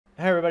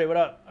Hey everybody, what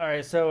up? All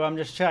right, so I'm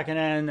just checking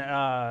in,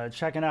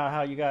 checking out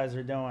how you guys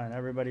are doing.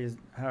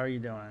 How are you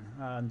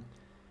doing?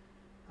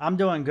 I'm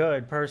doing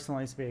good,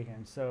 personally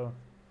speaking. So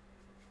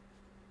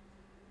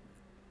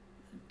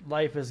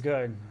life is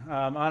good.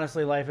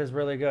 Honestly, life is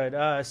really good.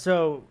 And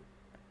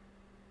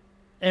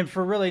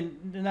for really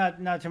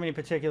not too many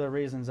particular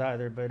reasons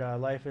either, but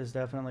life is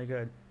definitely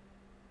good.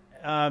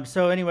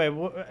 So anyway,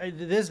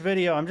 this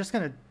video I'm just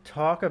gonna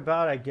talk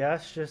about, I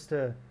guess, just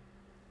to.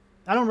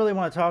 I don't really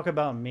want to talk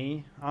about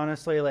me,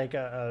 honestly, like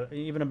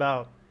even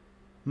about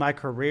my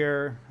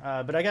career,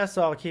 but I guess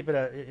I'll keep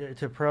it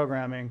to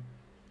programming.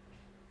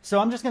 So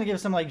I'm just going to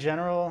give some like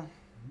general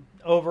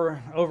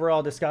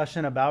overall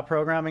discussion about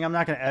programming. I'm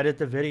not going to edit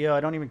the video. I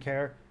don't even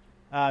care.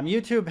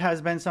 YouTube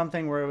has been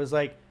something where it was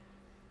like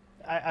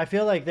I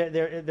feel like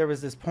there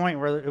was this point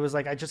where it was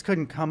like I just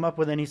couldn't come up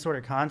with any sort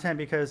of content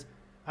because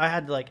I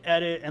had to like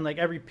edit, and like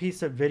every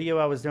piece of video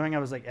I was doing, I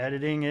was like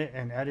editing it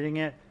and editing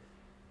it.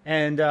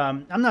 And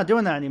I'm not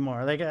doing that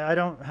anymore. Like I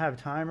don't have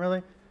time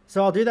really.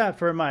 So I'll do that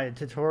for my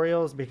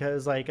tutorials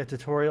because like a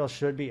tutorial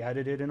should be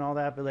edited and all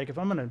that. But like if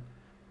I'm gonna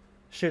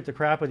shoot the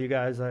crap with you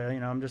guys,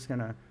 I'm just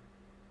gonna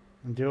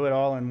do it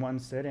all in one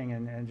sitting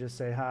and just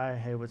say hi,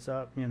 hey, what's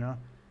up,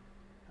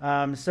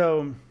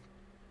 So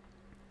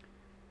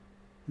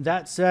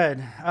that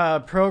said,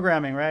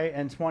 programming, right?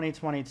 In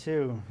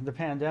 2022, the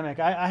pandemic,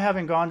 I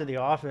haven't gone to the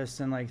office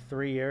in like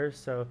 3 years.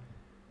 So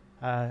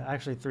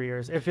actually 3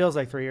 years. It feels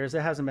like 3 years.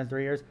 It hasn't been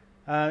 3 years.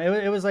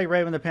 It was like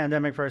right when the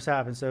pandemic first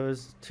happened. So it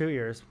was 2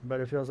 years, but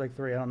it feels like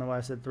three. I don't know why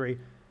I said three.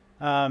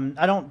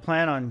 I don't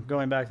plan on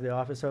going back to the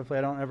office. Hopefully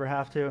I don't ever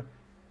have to.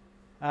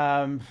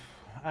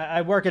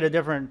 I work at a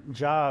different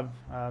job.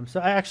 So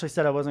I actually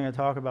said I wasn't going to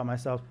talk about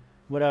myself,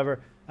 whatever.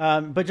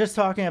 But just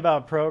talking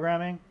about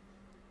programming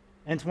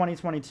in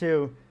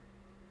 2022,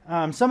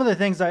 some of the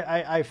things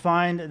I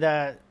find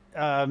that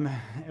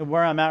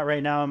where I'm at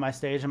right now in my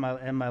stage in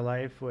my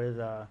life with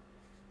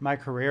my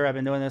career, I've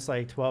been doing this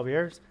like 12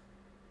 years,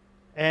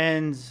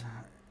 and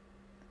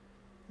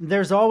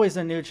there's always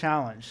a new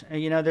challenge.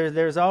 And,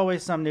 there's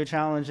always some new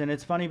challenge, and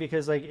it's funny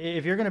because like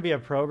if you're going to be a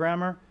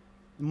programmer,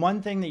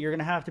 one thing that you're going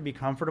to have to be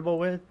comfortable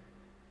with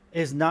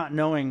is not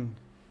knowing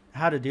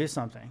how to do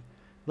something.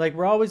 Like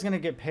we're always going to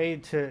get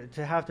paid to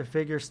have to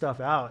figure stuff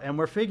out, and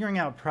we're figuring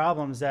out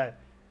problems that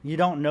you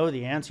don't know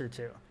the answer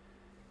to.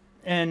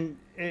 And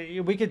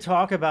we could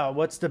talk about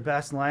what's the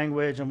best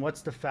language and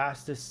what's the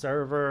fastest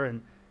server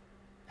and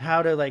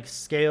how to like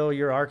scale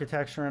your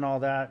architecture and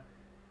all that.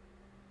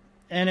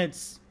 And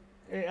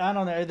I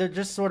don't know, they're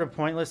just sort of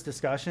pointless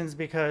discussions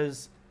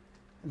because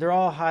they're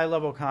all high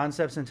level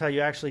concepts until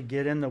you actually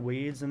get in the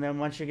weeds. And then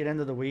once you get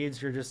into the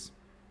weeds, you're just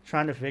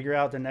trying to figure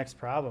out the next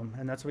problem.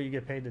 And that's what you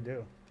get paid to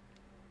do.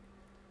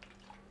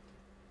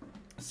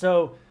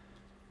 So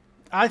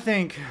I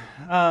think,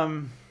 I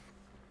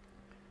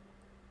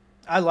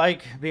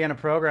like being a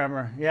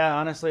programmer. Yeah,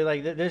 honestly,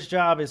 like this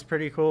job is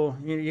pretty cool.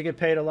 You get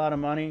paid a lot of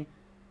money,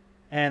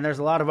 and there's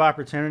a lot of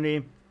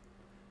opportunity.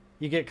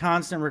 You get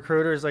constant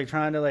recruiters like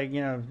trying to like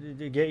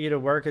get you to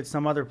work at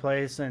some other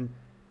place, and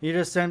you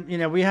just send.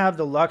 We have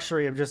the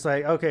luxury of just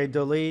like okay,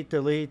 delete,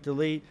 delete,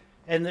 delete,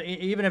 and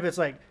even if it's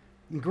like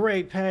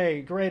great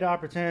pay, great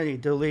opportunity,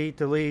 delete,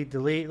 delete,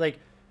 delete. Like,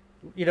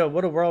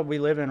 what a world we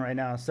live in right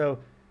now. So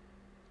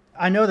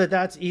I know that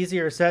that's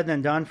easier said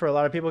than done for a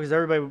lot of people because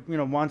everybody,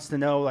 wants to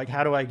know like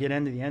how do I get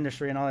into the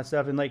industry and all that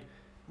stuff. And like,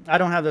 I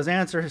don't have those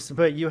answers,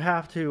 but you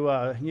have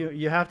to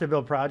you have to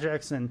build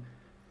projects. And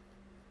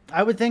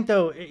I would think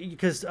though,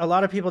 because a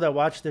lot of people that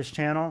watch this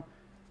channel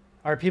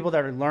are people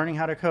that are learning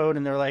how to code,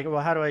 and they're like,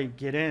 well, how do I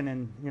get in,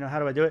 and how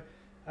do I do it?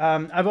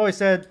 I've always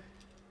said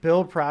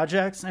build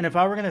projects, and if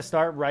I were going to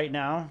start right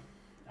now,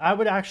 I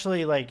would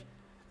actually like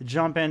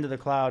jump into the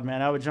cloud,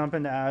 man. I would jump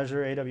into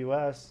Azure,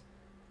 AWS.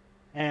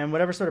 And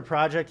whatever sort of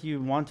project you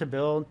want to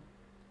build,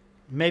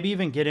 maybe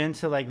even get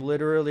into like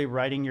literally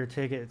writing your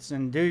tickets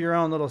and do your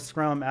own little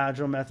Scrum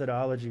Agile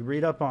methodology.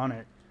 Read up on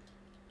it.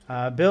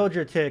 Build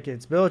your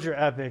tickets, build your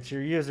epics,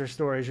 your user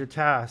stories, your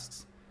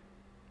tasks.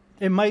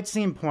 It might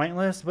seem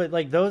pointless, but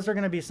like those are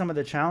going to be some of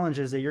the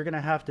challenges that you're going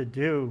to have to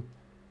do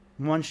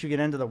once you get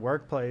into the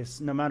workplace,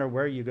 no matter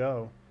where you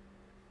go.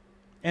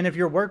 And if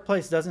your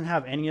workplace doesn't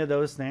have any of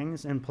those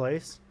things in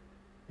place,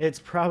 it's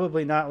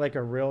probably not like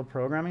a real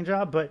programming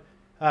job, but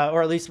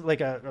or at least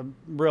like a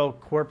real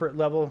corporate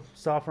level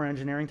software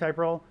engineering type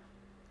role.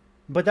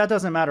 But that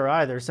doesn't matter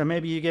either. So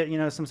maybe you get,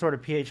 some sort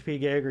of PHP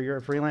gig, or you're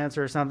a freelancer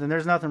or something.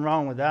 There's nothing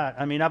wrong with that.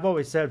 I mean, I've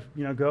always said,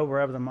 go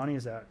wherever the money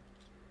is at.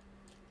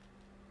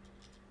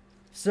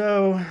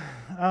 So,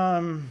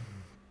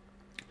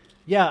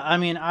 yeah, I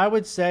mean, I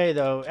would say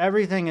though,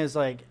 everything is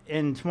like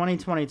in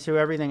 2022,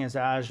 everything is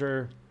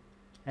Azure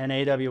and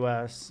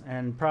AWS,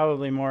 and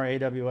probably more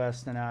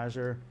AWS than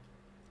Azure.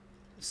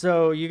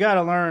 So you got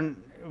to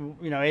learn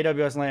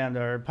AWS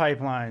Lambda or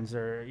pipelines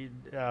or,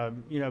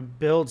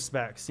 build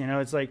specs.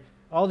 It's like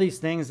all these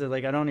things that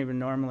like I don't even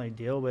normally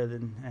deal with.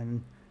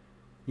 And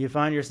you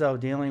find yourself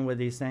dealing with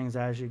these things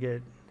as you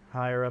get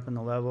higher up in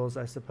the levels,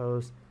 I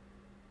suppose.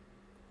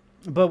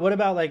 But what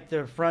about like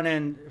the front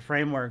end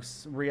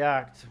frameworks,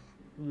 React,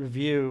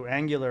 Vue,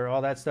 Angular,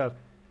 all that stuff?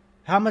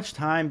 How much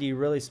time do you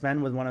really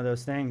spend with one of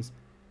those things?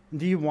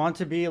 Do you want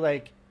to be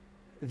like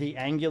the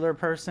Angular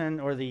person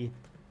or the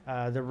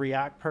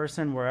React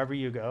person wherever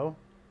you go?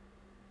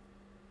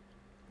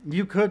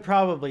 You could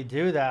probably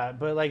do that,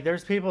 but like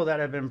there's people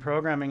that have been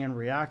programming in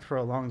React for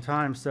a long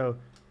time, so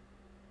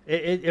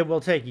it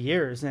will take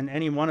years in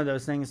any one of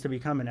those things to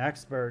become an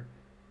expert.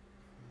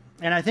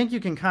 And I think you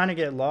can kind of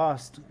get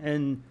lost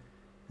in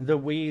the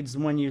weeds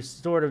when you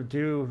sort of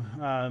do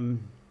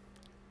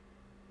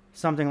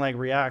something like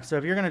React. So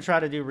if you're going to try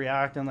to do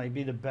React and like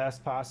be the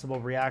best possible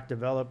React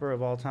developer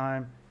of all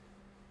time,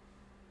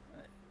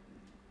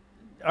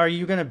 are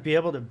you going to be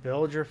able to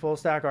build your full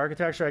stack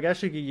architecture? I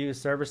guess you could use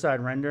server side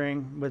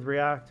rendering with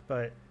React,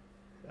 but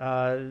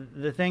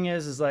the thing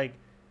is like,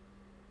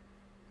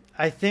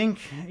 I think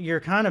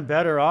you're kind of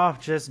better off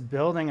just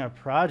building a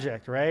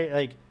project, right?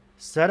 Like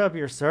set up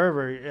your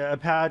server,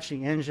 Apache,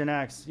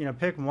 Nginx,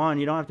 pick one.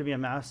 You don't have to be a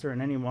master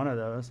in any one of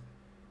those.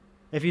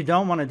 If you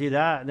don't want to do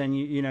that, then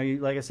you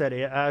like I said,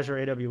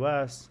 Azure,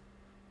 AWS,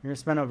 you're going to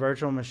spend on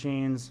virtual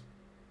machines.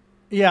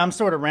 Yeah, I'm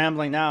sort of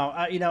rambling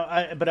now.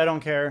 But I don't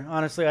care.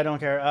 Honestly, I don't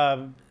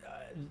care.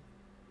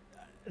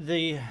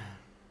 The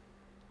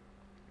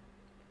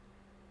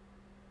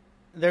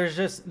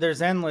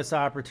there's endless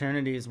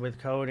opportunities with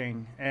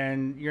coding,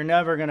 and you're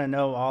never gonna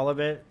know all of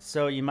it.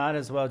 So you might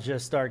as well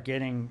just start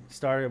getting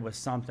started with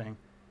something.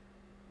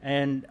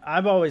 And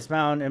I've always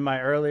found in my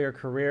earlier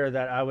career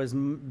that I was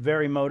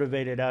very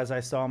motivated as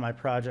I saw my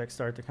projects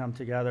start to come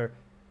together.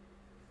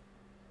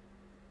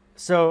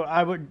 So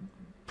I would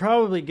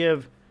probably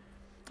give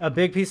a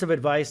big piece of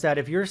advice that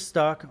if you're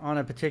stuck on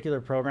a particular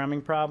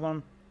programming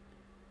problem,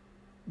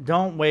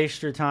 don't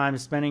waste your time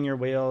spinning your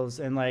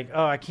wheels and like,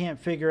 oh, I can't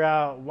figure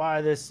out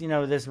why this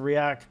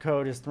React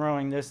code is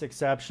throwing this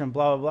exception,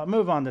 blah, blah, blah.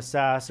 Move on to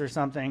Sass or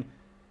something.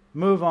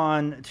 Move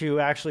on to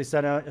actually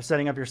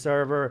setting up your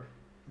server,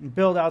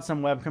 build out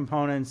some web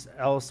components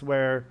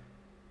elsewhere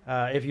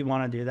if you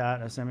want to do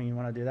that, assuming you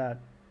want to do that.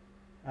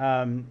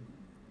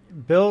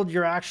 Build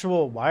your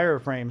actual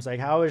wireframes. Like,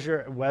 how is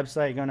your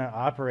website going to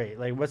operate?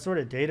 Like, what sort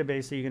of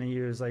database are you going to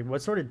use? Like,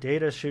 what sort of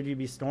data should you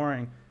be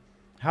storing?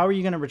 How are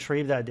you going to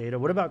retrieve that data?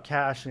 What about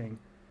caching?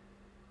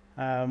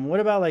 What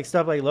about like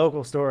stuff like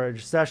local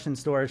storage, session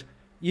storage?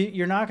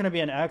 You're not going to be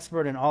an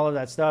expert in all of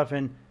that stuff.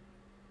 And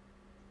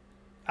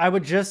I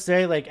would just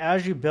say, like,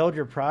 as you build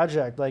your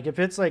project, like if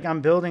it's like I'm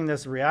building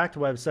this React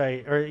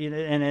website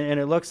and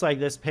it looks like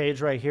this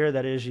page right here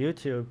that is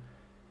YouTube,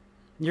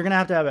 you're going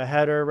to have a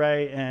header,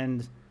 right?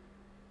 And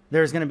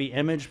there's going to be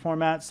image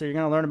formats. So you're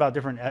going to learn about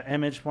different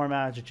image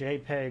formats,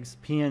 JPEGs,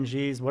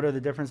 PNGs. What are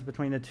the difference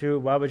between the two?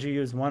 Why would you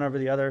use one over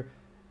the other?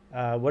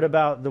 What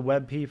about the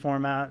WebP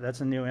format? That's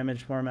a new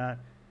image format.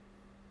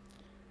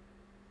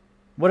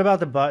 What about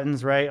the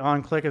buttons, right?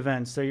 On click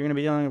events. So you're going to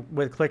be dealing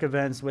with click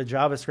events with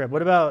JavaScript.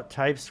 What about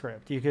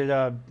TypeScript? You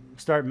could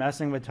start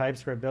messing with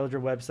TypeScript, build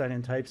your website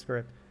in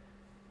TypeScript.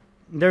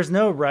 There's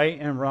no right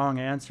and wrong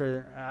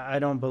answer, I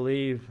don't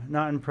believe.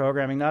 Not in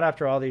programming, not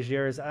after all these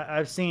years.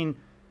 I've seen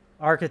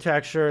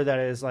architecture that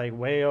is like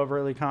way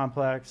overly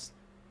complex,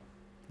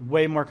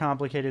 way more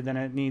complicated than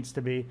it needs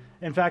to be.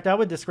 In fact, I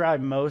would describe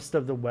most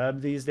of the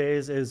web these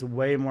days as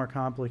way more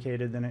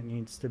complicated than it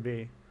needs to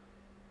be.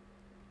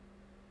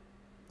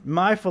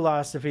 My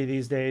philosophy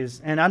these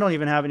days, and I don't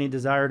even have any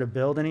desire to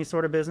build any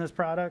sort of business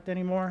product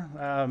anymore,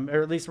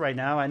 or at least right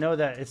now. I know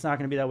that it's not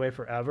going to be that way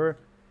forever.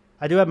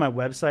 I do have my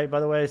website, by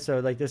the way, so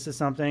like this is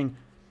something,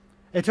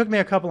 it took me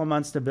a couple of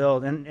months to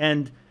build,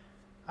 and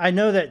I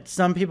know that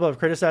some people have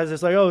criticized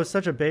this, like, oh, it's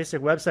such a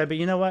basic website, but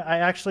you know what? I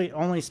actually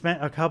only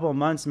spent a couple of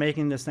months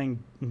making this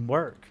thing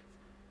work.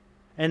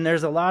 And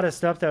there's a lot of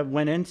stuff that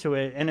went into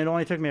it, and it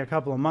only took me a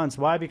couple of months.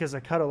 Why? Because I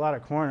cut a lot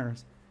of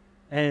corners,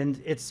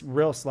 and it's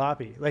real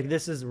sloppy. Like,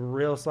 this is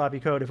real sloppy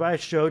code. If I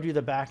showed you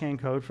the back-end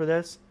code for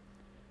this,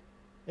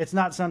 it's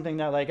not something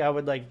that like I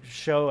would like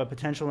show a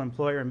potential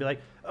employer and be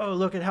like, oh,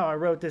 look at how I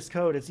wrote this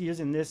code. It's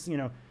using this,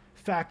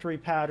 factory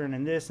pattern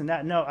and this and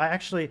that. No, I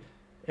actually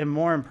am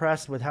more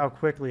impressed with how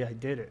quickly I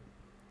did it.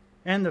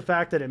 And the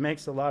fact that it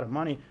makes a lot of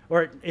money,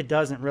 or it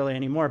doesn't really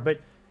anymore,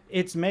 but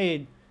it's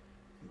made,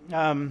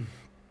 I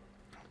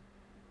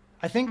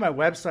think my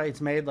website's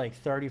made like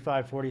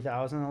 35,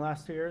 40,000 in the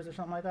last 2 years or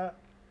something like that.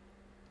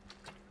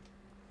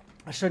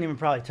 I shouldn't even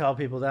probably tell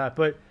people that,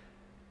 but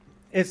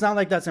it's not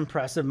like that's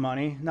impressive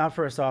money, not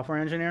for a software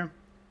engineer.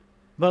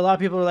 But a lot of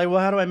people are like, well,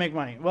 how do I make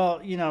money?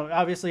 Well,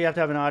 obviously you have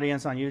to have an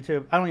audience on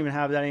YouTube. I don't even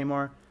have that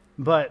anymore,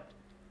 but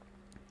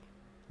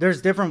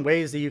there's different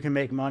ways that you can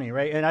make money,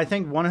 right? And I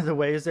think one of the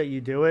ways that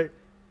you do it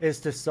is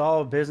to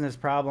solve business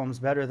problems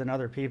better than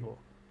other people.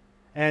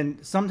 And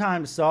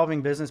sometimes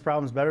solving business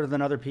problems better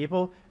than other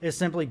people is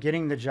simply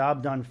getting the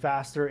job done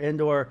faster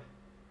and/or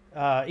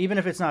even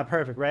if it's not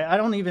perfect, right? I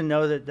don't even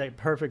know that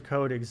perfect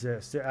code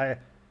exists.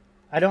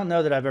 I don't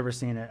know that I've ever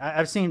seen it.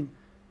 I've seen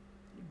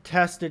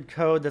tested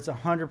code that's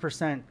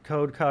 100%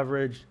 code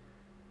coverage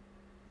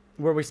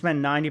where we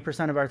spend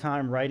 90% of our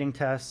time writing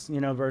tests, you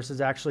know,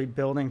 versus actually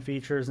building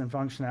features and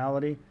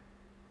functionality.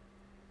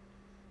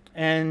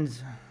 And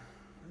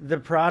the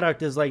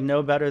product is like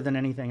no better than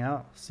anything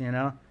else, you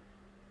know.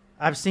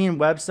 I've seen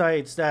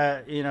websites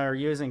that, you know, are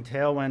using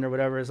Tailwind or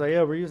whatever. It's like,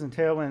 yeah, we're using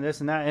Tailwind, this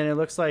and that. And it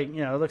looks like,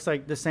 you know, it looks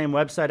like the same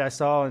website I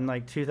saw in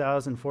like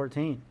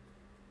 2014.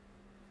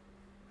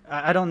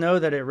 I don't know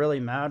that it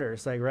really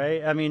matters, like,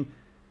 right? I mean,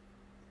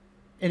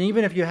 and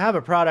even if you have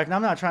a product, and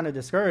I'm not trying to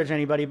discourage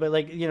anybody, but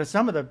like, you know,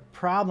 some of the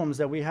problems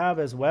that we have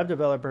as web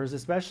developers,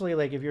 especially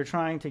like if you're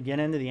trying to get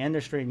into the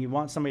industry and you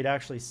want somebody to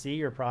actually see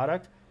your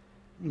product,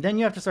 then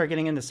you have to start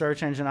getting into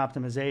search engine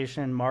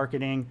optimization,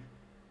 marketing.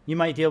 You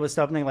might deal with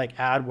something like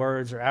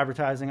AdWords or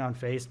advertising on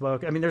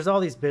Facebook. I mean, there's all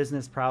these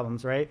business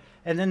problems, right?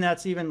 And then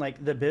that's even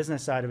like the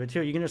business side of it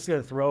too. You can just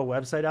go throw a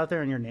website out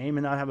there in your name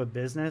and not have a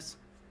business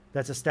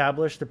that's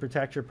established to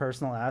protect your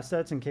personal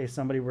assets in case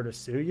somebody were to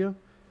sue you.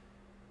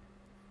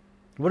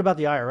 What about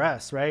the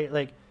IRS, right?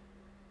 Like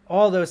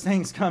all those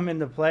things come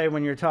into play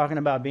when you're talking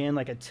about being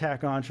like a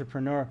tech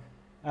entrepreneur.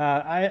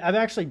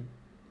 I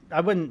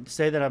wouldn't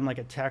say that I'm like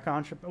a tech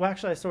entrepreneur. Well,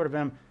 actually I sort of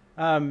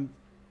am.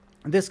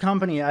 This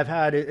company I've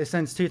had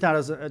since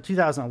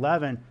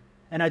 2011,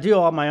 and I do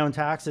all my own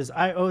taxes.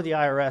 I owe the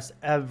IRS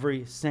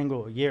every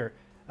single year.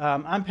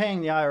 I'm paying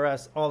the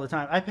IRS all the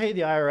time. I pay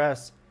the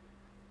IRS,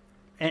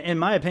 in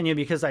my opinion,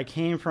 because I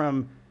came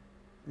from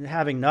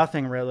having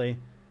nothing really.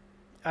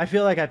 I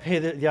feel like I pay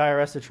the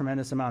IRS a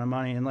tremendous amount of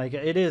money, and like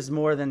it is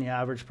more than the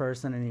average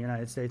person in the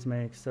United States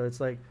makes. So it's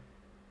like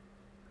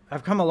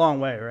I've come a long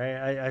way,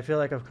 right? I feel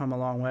like I've come a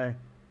long way,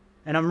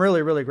 and I'm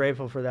really, really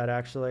grateful for that,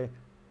 actually.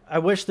 I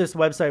wish this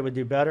website would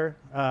do better.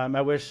 I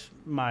wish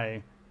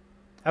I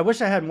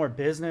had more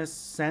business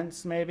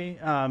sense, maybe.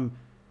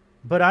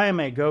 But I am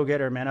a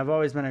go-getter, man. I've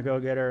always been a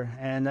go-getter,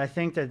 and I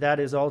think that that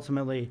is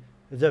ultimately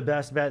the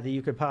best bet that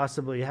you could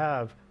possibly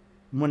have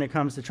when it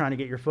comes to trying to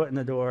get your foot in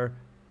the door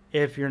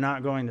if you're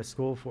not going to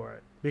school for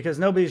it. Because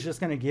nobody's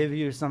just going to give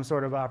you some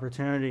sort of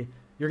opportunity.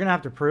 You're going to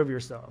have to prove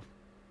yourself.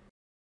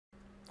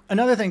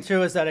 Another thing,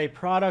 too, is that a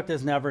product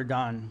is never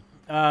done.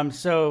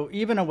 So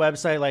even a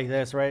website like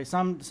this, right?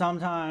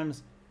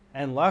 Sometimes,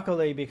 and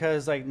luckily,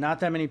 because like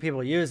not that many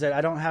people use it,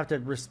 I don't have to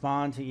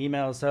respond to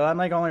emails. So I'm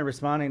like only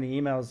responding to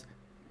emails.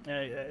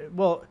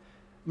 Well,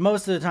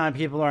 most of the time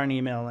people aren't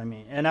emailing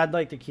me, and I'd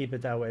like to keep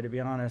it that way, to be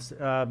honest.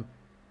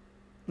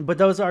 But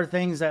those are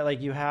things that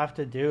like you have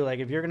to do. Like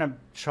if you're going to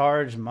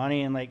charge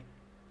money, and like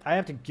I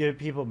have to give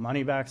people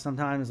money back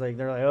sometimes. Like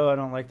they're like, oh, I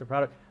don't like the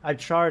product. I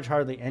charge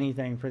hardly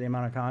anything for the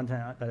amount of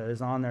content that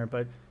is on there.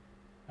 But,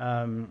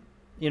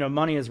 you know,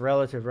 money is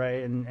relative,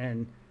 right?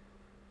 And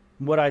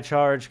what I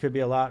charge could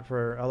be a lot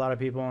for a lot of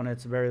people, and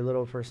it's very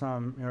little for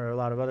some or a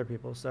lot of other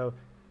people. So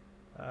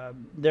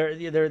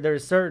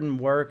there's certain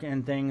work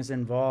and things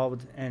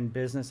involved and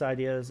business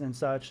ideas and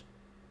such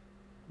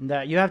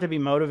that you have to be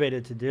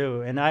motivated to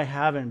do. And I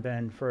haven't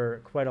been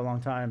for quite a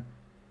long time.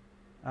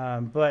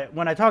 But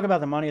when I talk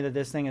about the money that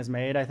this thing has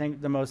made, I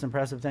think the most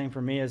impressive thing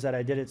for me is that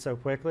I did it so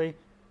quickly,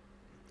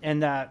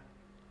 and that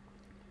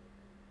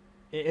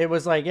it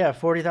was like, yeah,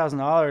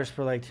 $40,000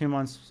 for like 2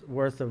 months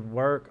worth of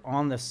work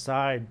on the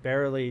side,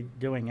 barely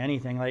doing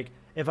anything. Like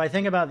if I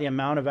think about the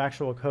amount of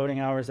actual coding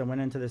hours that went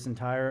into this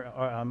entire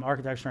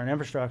architecture and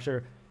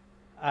infrastructure,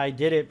 I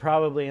did it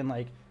probably in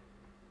like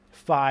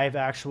 5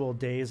 actual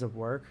days of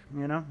work,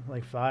 you know,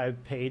 like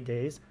 5 paid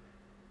days.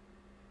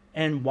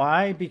 And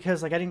why?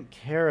 Because like I didn't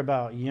care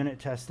about unit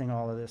testing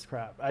all of this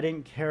crap. I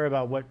didn't care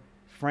about what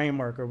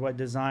framework or what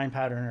design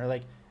pattern or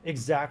like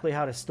exactly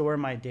how to store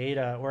my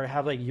data or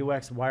have like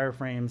UX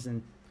wireframes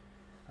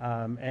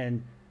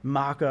and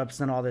mock-ups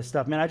and all this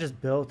stuff. Man, I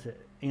just built it.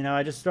 You know,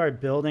 I just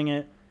started building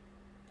it,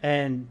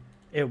 and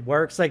it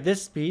works. Like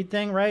this speed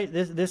thing, right?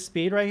 This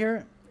speed right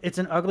here, it's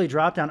an ugly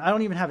drop down. I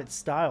don't even have it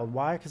styled.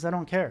 Why? Because I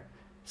don't care.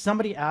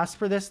 Somebody asked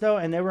for this though,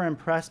 and they were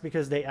impressed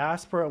because they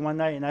asked for it one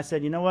night, and I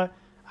said, you know what?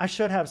 I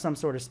should have some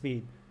sort of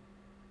speed.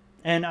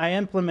 And I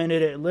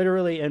implemented it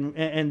literally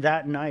in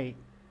that night.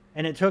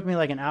 And it took me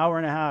like an hour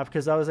and a half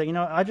because I was like, you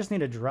know, I just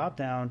need a drop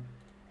down.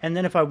 And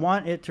then if I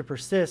want it to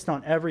persist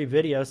on every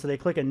video, so they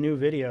click a new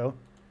video,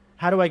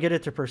 how do I get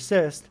it to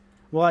persist?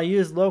 Well, I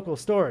use local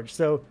storage.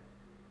 So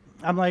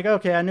I'm like,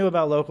 okay, I knew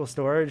about local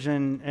storage,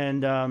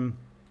 and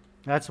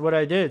that's what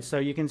I did. So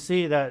you can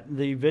see that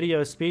the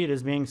video speed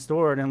is being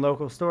stored in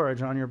local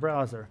storage on your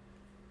browser.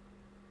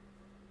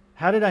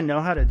 How did I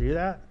know how to do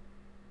that?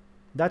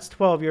 That's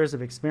 12 years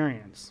of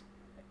experience.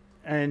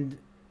 And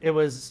it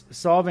was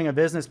solving a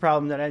business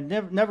problem that I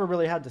never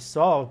really had to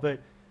solve, but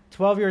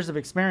 12 years of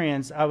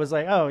experience, I was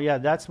like, oh yeah,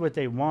 that's what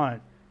they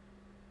want.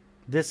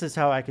 This is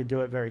how I could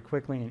do it very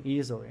quickly and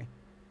easily.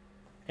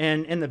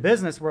 And in the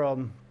business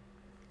world,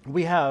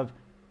 we have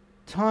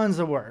tons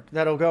of work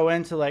that'll go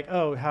into like,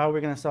 oh, how are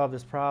we going to solve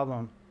this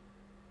problem?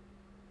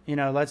 You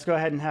know, let's go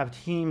ahead and have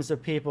teams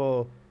of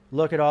people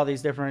look at all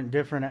these different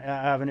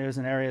avenues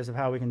and areas of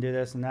how we can do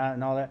this and that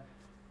and all that.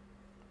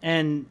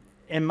 And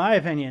in my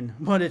opinion,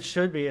 what it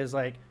should be is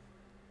like,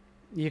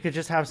 you could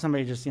just have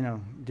somebody just,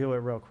 do it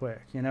real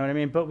quick. You know what I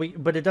mean?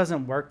 But it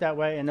doesn't work that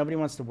way, and nobody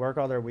wants to work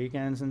all their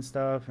weekends and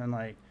stuff. And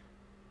like,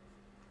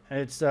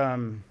 it's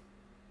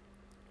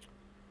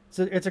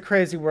it's a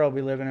crazy world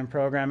we live in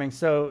programming.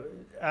 So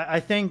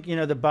I think,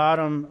 the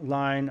bottom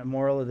line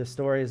moral of the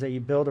story is that you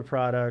build a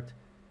product,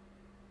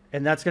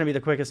 and that's going to be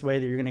the quickest way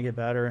that you're going to get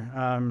better.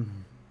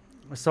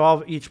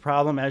 Solve each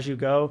problem as you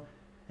go.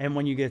 And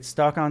when you get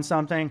stuck on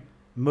something,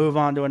 move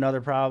on to another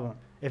problem.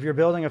 If you're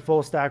building a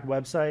full stack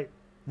website,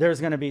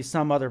 there's going to be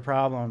some other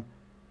problem,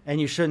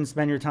 and you shouldn't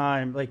spend your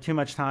time, like too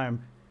much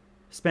time,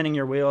 spinning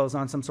your wheels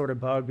on some sort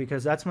of bug,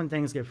 because that's when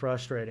things get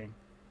frustrating.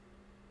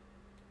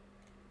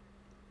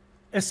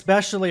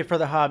 Especially for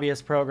the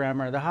hobbyist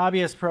programmer. The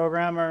hobbyist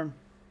programmer,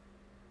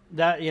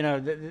 that,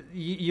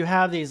 you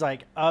have these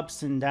like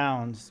ups and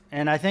downs.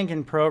 And I think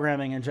in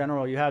programming in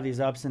general, you have these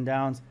ups and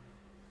downs.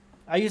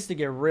 I used to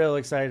get real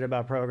excited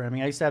about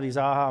programming. I used to have these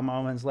aha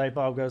moments, light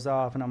bulb goes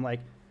off, and I'm like,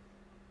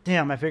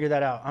 damn, I figured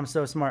that out. I'm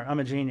so smart. I'm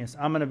a genius.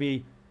 I'm going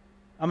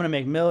to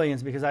make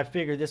millions because I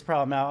figured this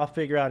problem out. I'll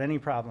figure out any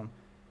problem.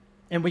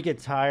 And we get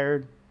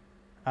tired.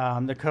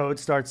 The code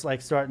starts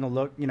starting to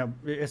look,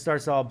 it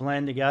starts to all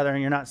blend together,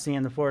 and you're not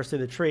seeing the forest through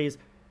the trees.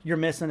 You're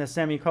missing a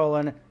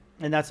semicolon,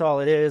 and that's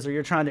all it is. Or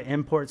you're trying to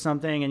import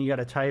something and you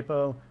got a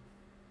typo.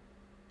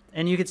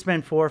 And you could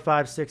spend 4,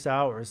 5, 6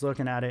 hours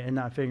looking at it and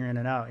not figuring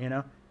it out,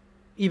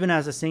 even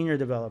as a senior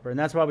developer. And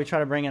that's why we try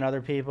to bring in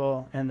other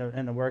people in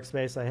the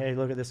workspace. Like, hey,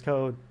 look at this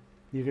code.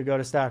 You could go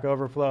to Stack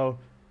Overflow.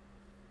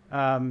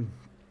 I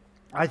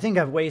think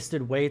I've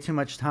wasted way too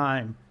much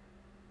time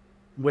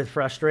with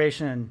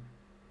frustration.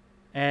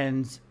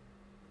 And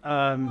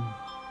now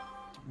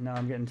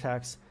I'm getting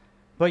texts.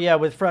 But yeah,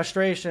 with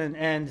frustration.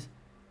 And,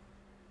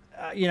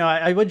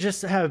 I would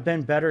just have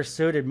been better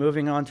suited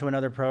moving on to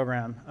another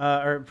program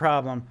or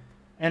problem.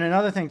 And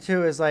another thing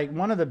too is like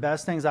one of the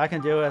best things I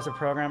can do as a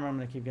programmer, I'm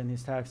going to keep getting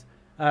these texts.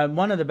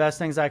 One of the best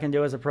things I can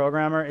do as a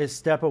programmer is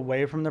step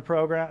away from the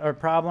program or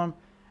problem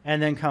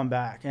and then come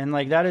back. And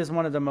like that is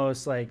one of the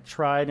most like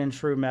tried and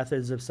true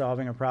methods of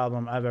solving a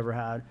problem I've ever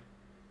had.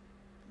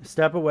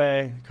 Step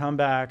away, come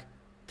back,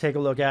 take a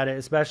look at it,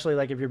 especially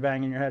like if you're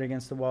banging your head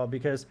against the wall,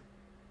 because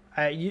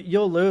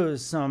you'll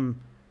lose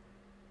some,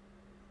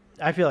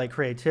 I feel like,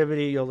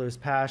 creativity, you'll lose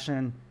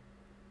passion,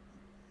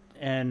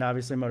 and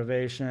obviously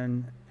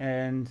motivation.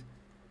 And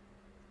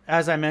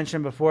as I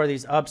mentioned before,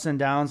 these ups and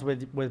downs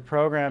with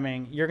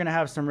programming, you're going to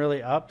have some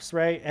really ups,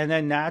 right? And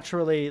then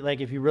naturally, like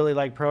if you really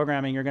like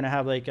programming, you're going to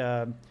have like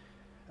a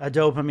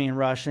dopamine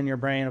rush in your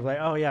brain of like,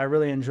 oh yeah, I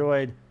really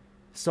enjoyed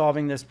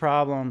solving this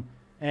problem.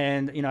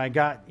 And,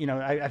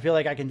 I feel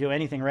like I can do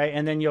anything, right?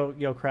 And then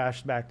you'll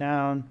crash back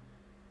down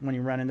when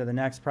you run into the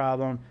next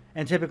problem.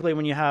 And typically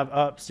when you have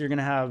ups, you're going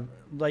to have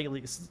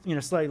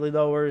slightly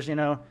lowers,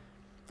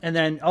 and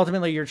then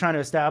ultimately you're trying to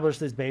establish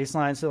this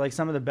baseline. So like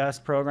some of the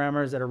best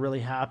programmers that are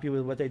really happy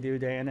with what they do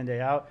day in and day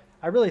out,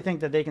 I really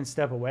think that they can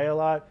step away a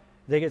lot.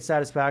 They get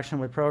satisfaction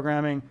with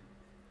programming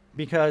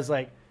because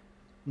like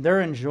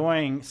they're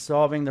enjoying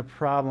solving the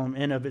problem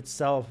in of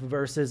itself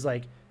versus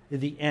like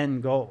the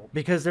end goal,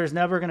 because there's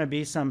never going to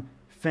be some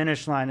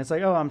finish line. It's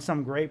like, oh, I'm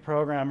some great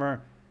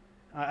programmer.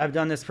 I've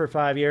done this for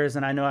 5 years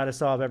and I know how to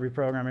solve every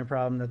programming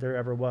problem that there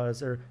ever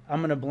was, or I'm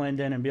going to blend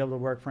in and be able to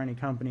work for any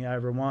company I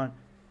ever want.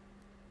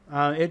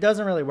 It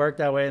doesn't really work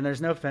that way, and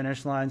there's no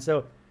finish line.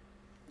 So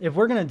if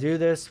we're going to do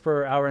this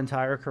for our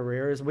entire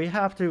careers, we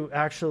have to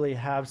actually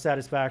have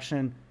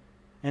satisfaction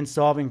in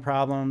solving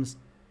problems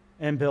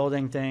and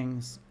building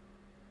things.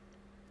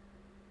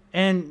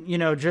 And,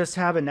 just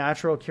have a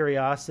natural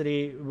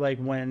curiosity, like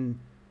when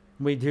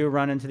we do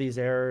run into these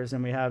errors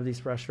and we have these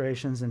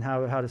frustrations and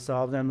how to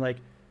solve them. Like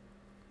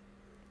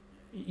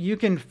you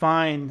can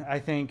find, I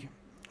think,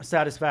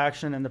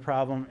 satisfaction in the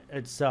problem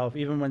itself,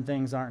 even when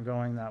things aren't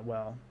going that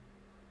well.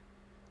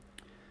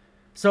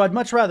 So I'd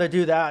much rather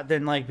do that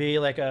than like be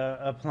like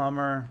a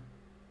plumber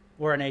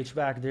or an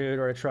HVAC dude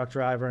or a truck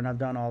driver, and I've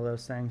done all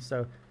those things.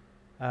 So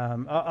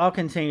I'll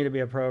continue to be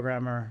a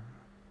programmer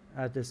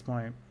at this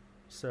point.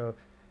 So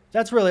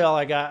that's really all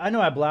I got. I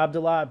know I blabbed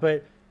a lot,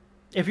 but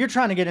if you're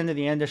trying to get into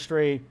the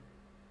industry,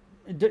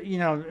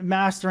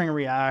 mastering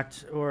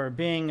React or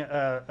being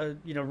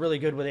really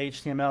good with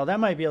HTML, that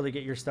might be able to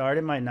get your start.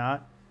 It might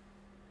not.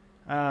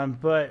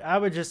 But I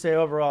would just say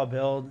overall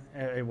build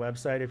a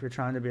website if you're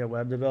trying to be a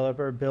web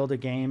developer, build a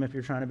game if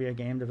you're trying to be a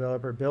game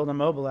developer, build a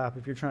mobile app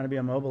if you're trying to be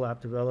a mobile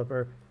app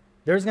developer.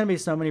 There's going to be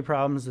so many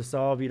problems to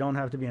solve. You don't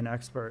have to be an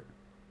expert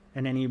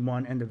in any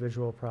one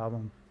individual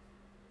problem.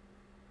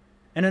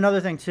 And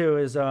another thing too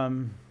is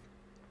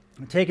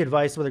take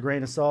advice with a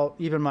grain of salt,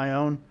 even my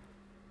own.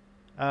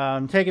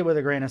 Take it with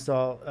a grain of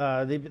salt.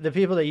 The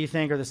people that you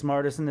think are the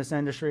smartest in this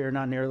industry are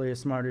not nearly as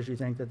smart as you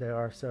think that they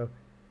are. So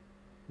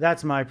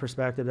that's my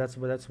perspective. That's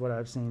what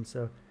I've seen.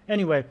 So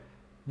anyway,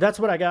 that's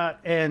what I got.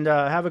 And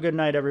have a good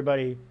night,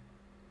 everybody.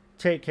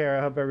 Take care.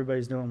 I hope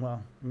everybody's doing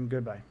well. And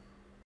goodbye.